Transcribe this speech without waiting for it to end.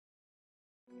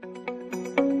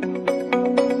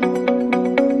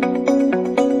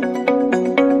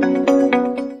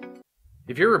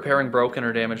If you're repairing broken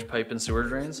or damaged pipe and sewer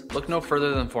drains, look no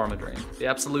further than Formadrain, the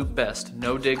absolute best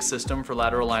no-dig system for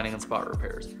lateral lining and spot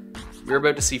repairs. You're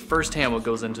about to see firsthand what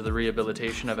goes into the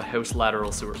rehabilitation of a house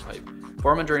lateral sewer pipe.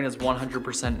 Formadrain is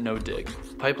 100% no-dig.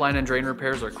 Pipeline and drain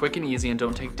repairs are quick and easy and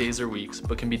don't take days or weeks,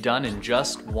 but can be done in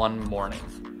just one morning.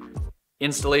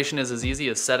 Installation is as easy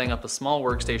as setting up a small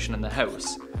workstation in the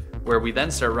house, where we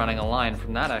then start running a line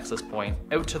from that access point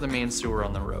out to the main sewer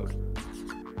on the road.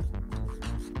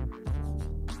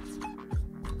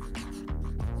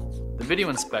 The video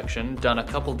inspection, done a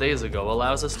couple days ago,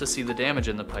 allows us to see the damage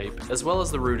in the pipe, as well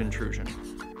as the root intrusion.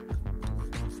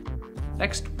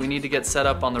 Next, we need to get set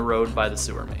up on the road by the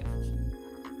sewer main.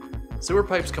 Sewer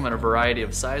pipes come in a variety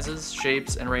of sizes,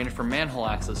 shapes, and range from manhole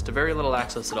access to very little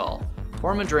access at all.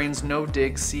 Formadrain's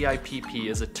no-dig CIPP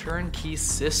is a turnkey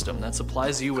system that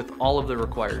supplies you with all of the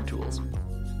required tools.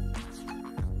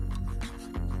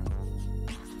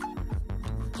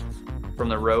 From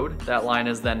the road, that line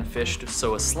is then fished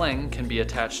so a sling can be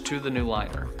attached to the new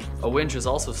liner. A winch is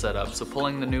also set up so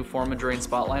pulling the new Formadrain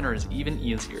spot liner is even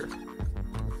easier.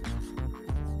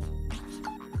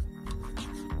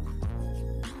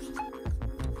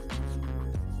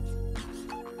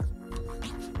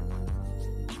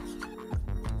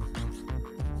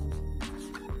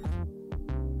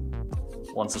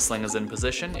 Once the sling is in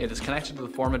position, it is connected to the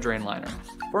Formadrain liner.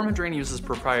 Formadrain uses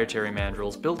proprietary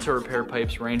mandrels built to repair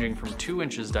pipes ranging from 2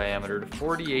 inches diameter to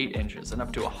 48 inches and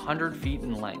up to 100 feet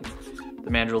in length. The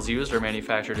mandrels used are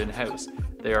manufactured in-house.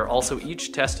 They are also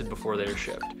each tested before they are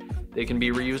shipped. They can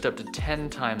be reused up to 10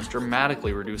 times,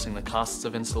 dramatically reducing the costs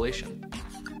of installation.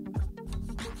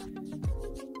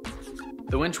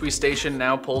 The winch we station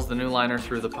now pulls the new liner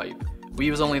through the pipe. We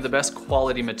use only the best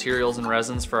quality materials and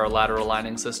resins for our lateral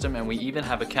lining system, and we even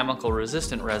have a chemical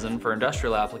resistant resin for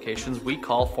industrial applications we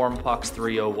call Formapox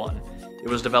 301. It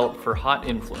was developed for hot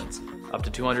influence, up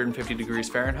to 250 degrees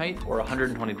Fahrenheit or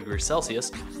 120 degrees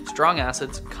Celsius, strong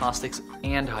acids, caustics,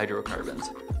 and hydrocarbons.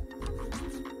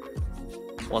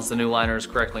 Once the new liner is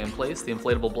correctly in place, the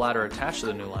inflatable bladder attached to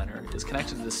the new liner is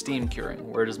connected to the steam curing,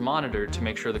 where it is monitored to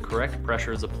make sure the correct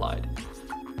pressure is applied.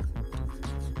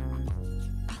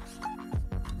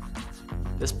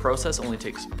 This process only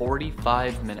takes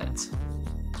 45 minutes.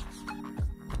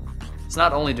 So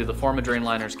not only do the Formadrain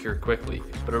liners cure quickly,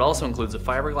 but it also includes a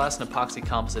fiberglass and epoxy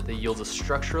composite that yields a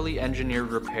structurally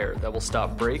engineered repair that will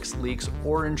stop breaks, leaks,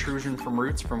 or intrusion from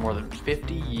roots for more than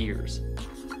 50 years.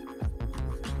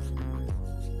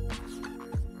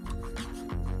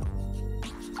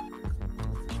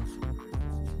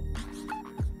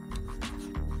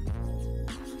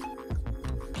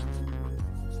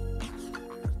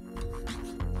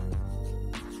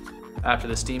 After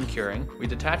the steam curing, we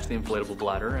detach the inflatable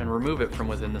bladder and remove it from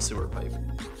within the sewer pipe.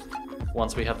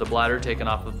 Once we have the bladder taken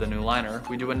off of the new liner,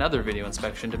 we do another video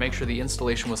inspection to make sure the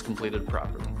installation was completed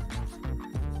properly.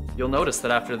 You'll notice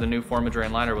that after the new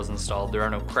Formadrain liner was installed, there are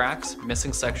no cracks,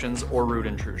 missing sections, or root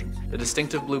intrusion. The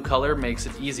distinctive blue color makes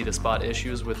it easy to spot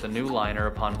issues with the new liner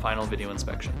upon final video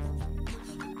inspection.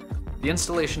 The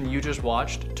installation you just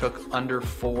watched took under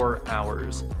 4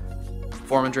 hours.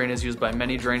 Formadrain is used by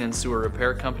many drain and sewer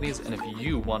repair companies, and if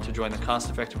you want to join the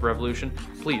cost-effective revolution,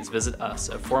 please visit us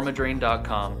at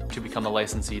formadrain.com to become a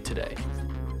licensee today.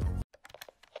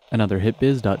 Another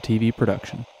HitBiz.tv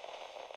production.